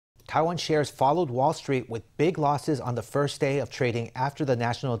Taiwan shares followed Wall Street with big losses on the first day of trading after the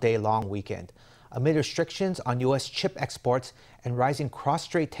National Day long weekend. Amid restrictions on U.S. chip exports and rising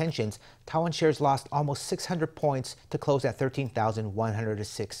cross-strait tensions, Taiwan shares lost almost 600 points to close at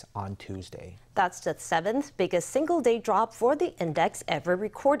 13,106 on Tuesday. That's the seventh biggest single-day drop for the index ever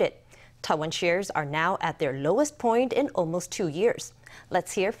recorded. Taiwan shares are now at their lowest point in almost 2 years.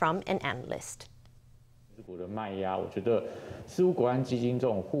 Let's hear from an analyst.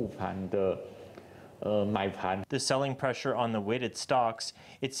 The selling pressure on the weighted stocks,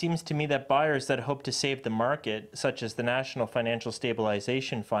 it seems to me that buyers that hope to save the market, such as the National Financial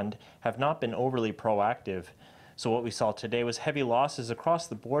Stabilization Fund, have not been overly proactive. So what we saw today was heavy losses across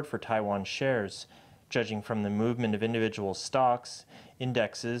the board for Taiwan shares. Judging from the movement of individual stocks,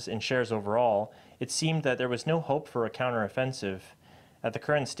 indexes, and shares overall, it seemed that there was no hope for a counteroffensive. At the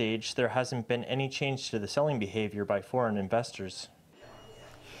current stage, there hasn't been any change to the selling behavior by foreign investors.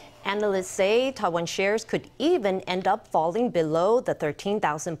 Analysts say Taiwan shares could even end up falling below the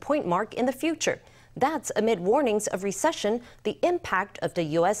 13,000 point mark in the future. That's amid warnings of recession, the impact of the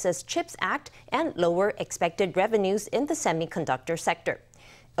U.S.'s CHIPS Act, and lower expected revenues in the semiconductor sector.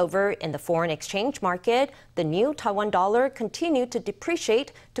 Over in the foreign exchange market, the new Taiwan dollar continued to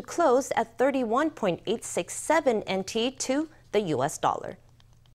depreciate to close at 31.867 NT to the U.S. dollar.